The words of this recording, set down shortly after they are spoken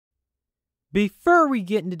Before we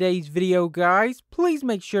get into today's video, guys, please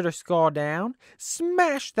make sure to scroll down,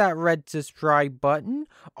 smash that red subscribe button,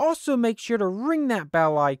 also make sure to ring that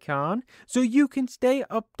bell icon so you can stay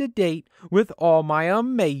up to date with all my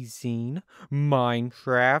amazing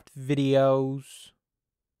Minecraft videos.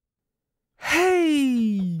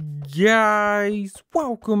 Hey guys,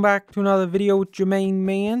 welcome back to another video with your main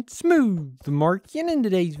man, Smooth Mark, and in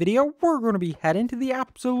today's video, we're going to be heading to the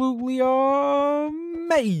absolutely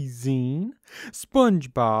amazing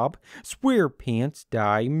SpongeBob SquarePants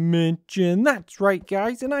Dimension. That's right,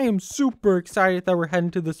 guys, and I am super excited that we're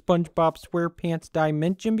heading to the SpongeBob SquarePants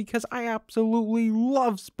Dimension because I absolutely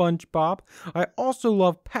love SpongeBob. I also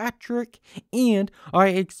love Patrick, and I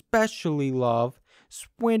especially love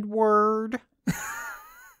Squidward.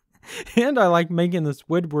 And I like making the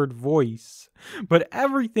Squidward voice. But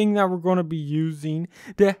everything that we're going to be using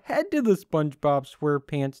to head to the SpongeBob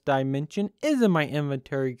SquarePants Dimension is in my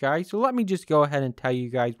inventory, guys. So let me just go ahead and tell you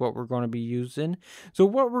guys what we're going to be using. So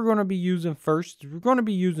what we're going to be using first is we're going to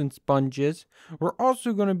be using sponges. We're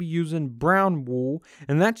also going to be using brown wool,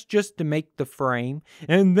 and that's just to make the frame.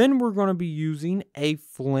 And then we're going to be using a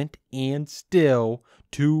flint and steel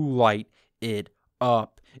to light it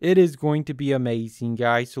up. It is going to be amazing,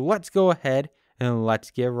 guys. So let's go ahead and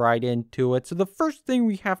let's get right into it. So the first thing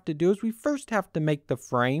we have to do is we first have to make the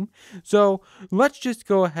frame. So let's just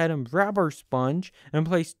go ahead and grab our sponge and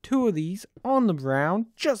place 2 of these on the ground,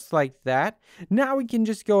 just like that. Now we can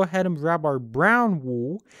just go ahead and grab our brown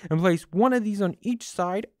wool and place 1 of these on each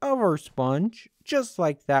side of our sponge, just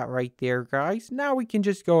like that right there, guys. Now we can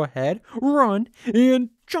just go ahead, run, and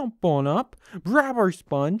jump on up, grab our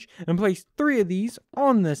sponge, and place 3 of these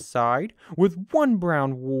on this side with 1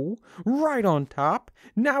 brown wool right on top.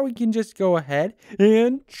 Now we can just go ahead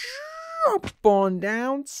and jump on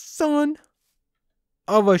down, son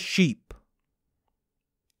of a sheep.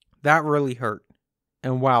 That really hurt.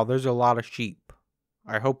 And wow, there's a lot of sheep.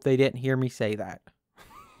 I hope they didn't hear me say that,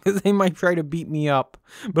 because they might try to beat me up.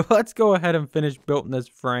 But let's go ahead and finish building this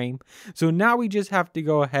frame. So now we just have to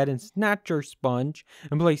go ahead and snatch our sponge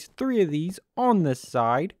and place 3 of these on this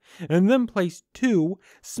side, and then place 2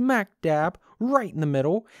 smack dab right in the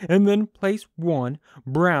middle, and then place 1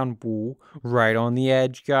 brown wool right on the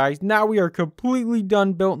edge, guys. Now we are completely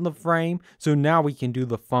done building the frame. So now we can do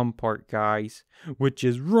the fun part, guys, which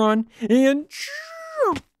is run and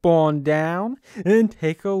jump on down and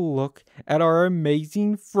take a look at our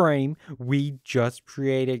amazing frame we just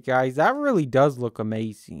created, guys. That really does look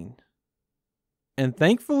amazing. And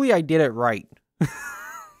thankfully I did it right.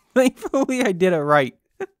 Thankfully I did it right.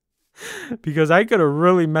 Because I could have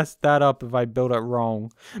really messed that up if I built it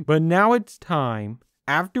wrong. But now it's time,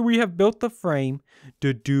 after we have built the frame,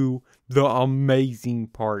 to do the amazing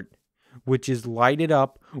part, which is light it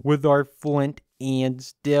up with our flint and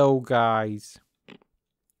steel, guys.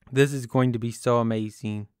 This is going to be so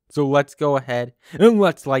amazing. So let's go ahead and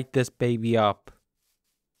let's light this baby up.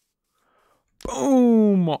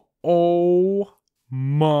 Boom! Oh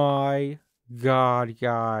my God,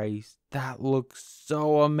 guys. That looks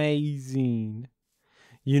so amazing.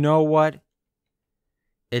 You know what?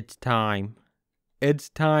 It's time. It's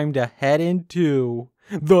time to head into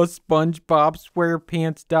the SpongeBob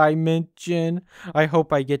SquarePants Dimension. I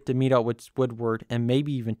hope I get to meet up with Squidward and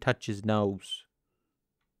maybe even touch his nose.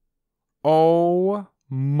 Oh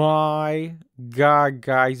my God,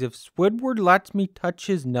 guys. If Squidward lets me touch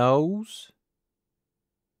his nose,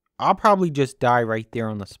 I'll probably just die right there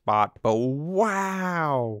on the spot. But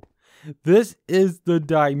wow, this is the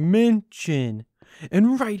dimension.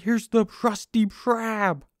 And right here's the Krusty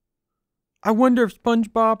Krab. I wonder if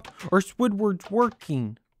SpongeBob or Squidward's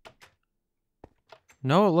working.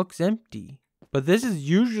 No, it looks empty. But this is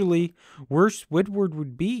usually where Squidward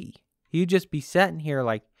would be. He'd just be sitting here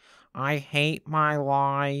like, I hate my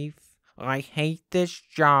life, I hate this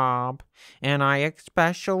job, and I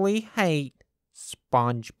especially hate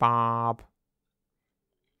SpongeBob.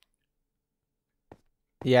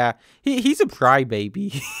 Yeah, he's a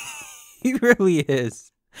crybaby. He really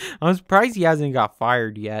is. I'm surprised he hasn't got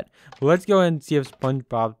fired yet. But let's go ahead and see if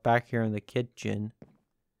SpongeBob's back here in the kitchen.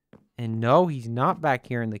 And no, he's not back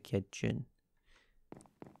here in the kitchen.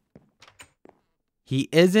 He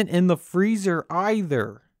isn't in the freezer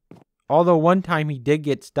either. Although one time he did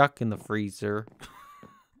get stuck in the freezer.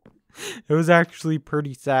 It was actually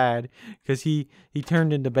pretty sad because he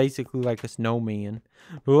turned into basically like a snowman.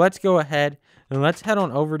 But let's go ahead and let's head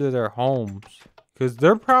on over to their homes, because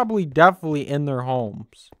they're probably definitely in their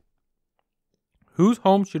homes. Whose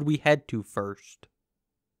home should we head to first?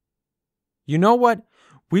 You know what?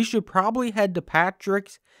 We should probably head to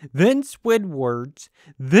Patrick's, then Squidward's,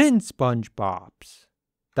 then SpongeBob's.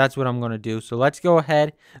 That's what I'm going to do. So let's go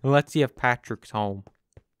ahead and let's see if Patrick's home.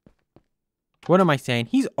 What am I saying?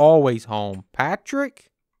 He's always home.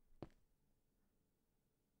 Patrick?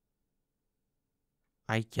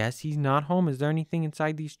 I guess he's not home. Is there anything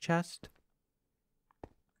inside these chests?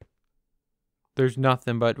 There's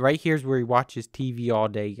nothing, but right here's where he watches TV all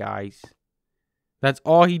day, guys. That's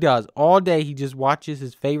all he does. All day he just watches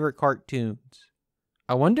his favorite cartoons.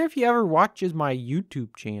 I wonder if he ever watches my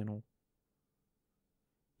YouTube channel.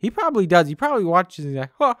 He probably does. He probably watches and he's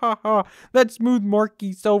like, ha ha ha, that Smooth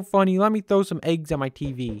Marky's so funny. Let me throw some eggs at my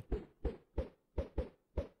TV.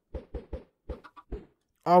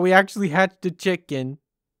 Oh, we actually hatched a chicken.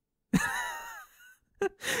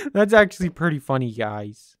 That's actually pretty funny,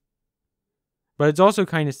 guys. But it's also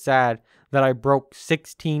kind of sad that I broke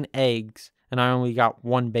 16 eggs and I only got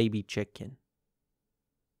one baby chicken.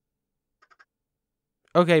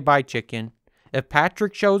 Okay, bye, chicken. If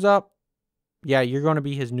Patrick shows up, yeah, you're going to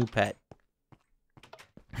be his new pet.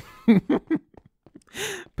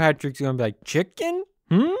 Patrick's going to be like, chicken?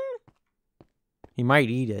 He might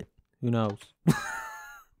eat it. Who knows?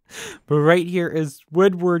 But right here is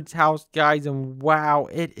Squidward's house, guys. And wow,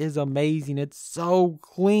 it is amazing. It's so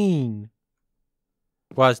clean.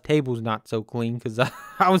 Well, his table's not so clean because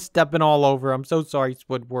I was stepping all over. I'm so sorry,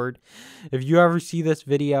 Squidward. If you ever see this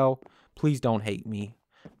video, please don't hate me.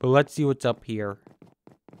 But let's see what's up here.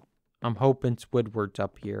 I'm hoping Squidward's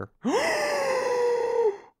up here.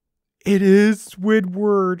 It is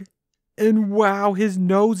Squidward. And wow, his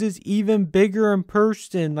nose is even bigger in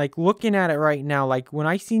person. Like, looking at it right now, like, when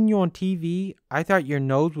I seen you on TV, I thought your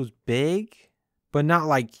nose was big, but not,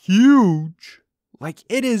 like, huge. Like,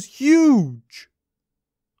 it is huge.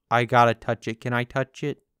 I gotta touch it. Can I touch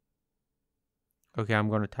it? Okay, I'm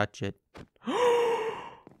gonna touch it.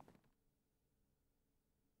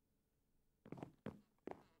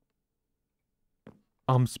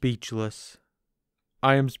 I'm speechless.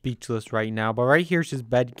 I am speechless right now. But right here's his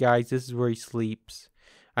bed, guys. This is where he sleeps.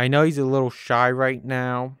 I know he's a little shy right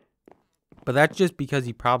now, but that's just because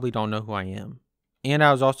he probably don't know who I am. And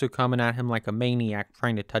I was also coming at him like a maniac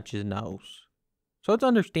trying to touch his nose. So it's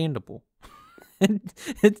understandable.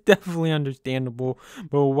 It's definitely understandable.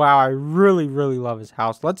 But wow, I really, really love his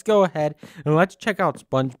house. Let's go ahead and let's check out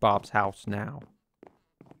SpongeBob's house now.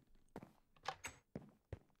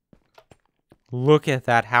 Look at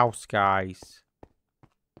that house, guys.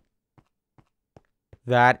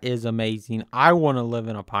 That is amazing. I want to live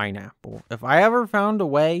in a pineapple. If I ever found a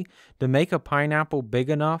way to make a pineapple big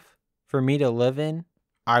enough for me to live in,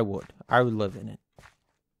 I would. I would live in it.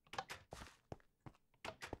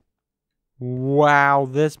 Wow,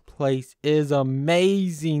 this place is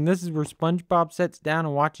amazing. This is where SpongeBob sits down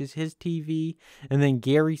and watches his TV. And then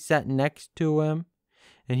Gary sat next to him.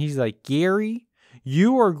 And he's like, Gary,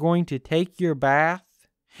 you are going to take your bath.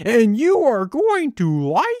 And you are going to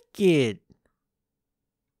like it.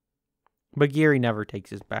 But Gary never takes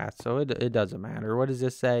his bath, so it doesn't matter. What does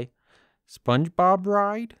this say? SpongeBob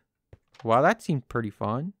ride? Wow, that seemed pretty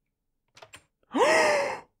fun.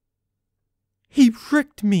 He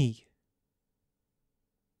tricked me.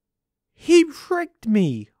 He tricked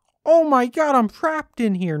me. Oh my god, I'm trapped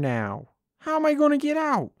in here now. How am I going to get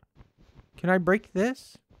out? Can I break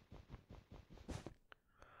this?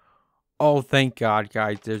 Oh, thank God,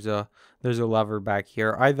 guys. There's a lever back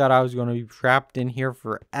here. I thought I was going to be trapped in here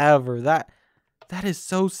forever. That is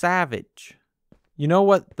so savage. You know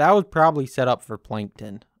what? That was probably set up for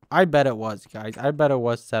Plankton. I bet it was, guys. I bet it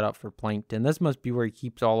was set up for Plankton. This must be where he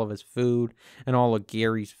keeps all of his food and all of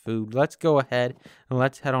Gary's food. Let's go ahead and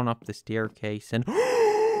let's head on up the staircase. And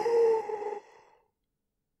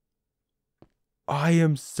I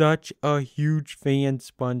am such a huge fan,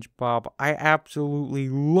 SpongeBob. I absolutely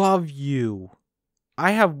love you.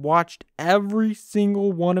 I have watched every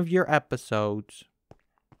single one of your episodes.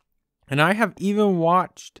 And I have even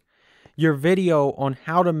watched your video on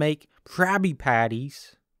how to make Krabby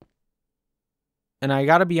Patties. And I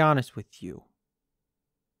gotta be honest with you.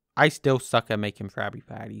 I still suck at making Krabby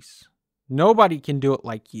Patties. Nobody can do it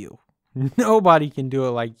like you. Nobody can do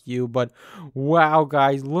it like you. But wow,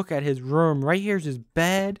 guys, look at his room. Right here's his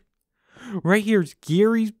bed. Right here's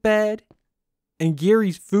Gary's bed. And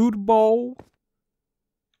Gary's food bowl.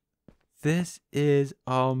 This is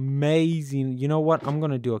amazing. You know what? I'm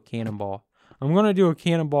going to do a cannonball. I'm going to do a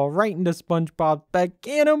cannonball right into SpongeBob's bed.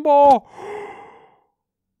 Cannonball!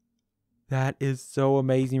 That is so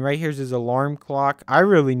amazing. Right here's his alarm clock. I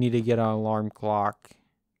really need to get an alarm clock.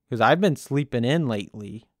 Because I've been sleeping in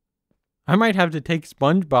lately. I might have to take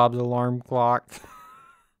SpongeBob's alarm clock.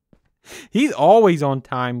 He's always on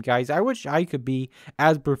time, guys. I wish I could be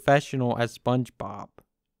as professional as SpongeBob.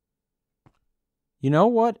 You know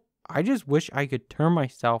what? I just wish I could turn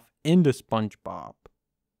myself into SpongeBob.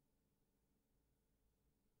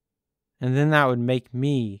 And then that would make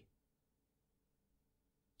me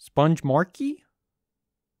Sponge Marky?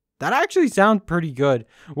 That actually sounds pretty good.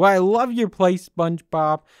 Well, I love your place,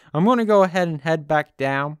 SpongeBob. I'm going to go ahead and head back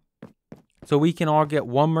down so we can all get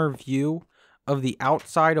one more view of the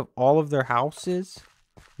outside of all of their houses.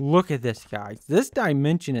 Look at this, guys. This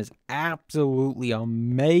dimension is absolutely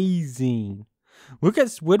amazing. Look at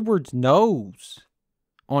Squidward's nose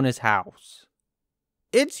on his house.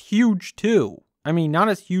 It's huge, too. I mean, not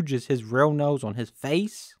as huge as his real nose on his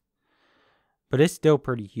face, but it's still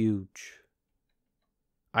pretty huge.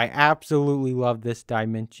 I absolutely love this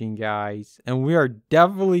dimension, guys. And we are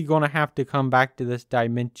definitely going to have to come back to this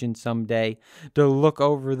dimension someday to look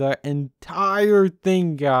over the entire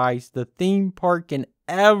thing, guys. The theme park and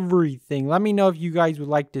everything. Let me know if you guys would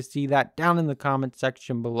like to see that down in the comment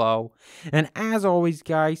section below. And as always,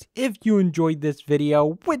 guys, if you enjoyed this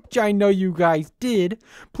video, which I know you guys did,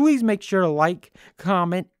 please make sure to like,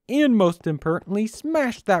 comment, and most importantly,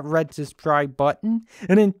 smash that red subscribe button.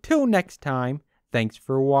 And until next time, thanks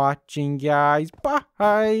for watching, guys. Bye.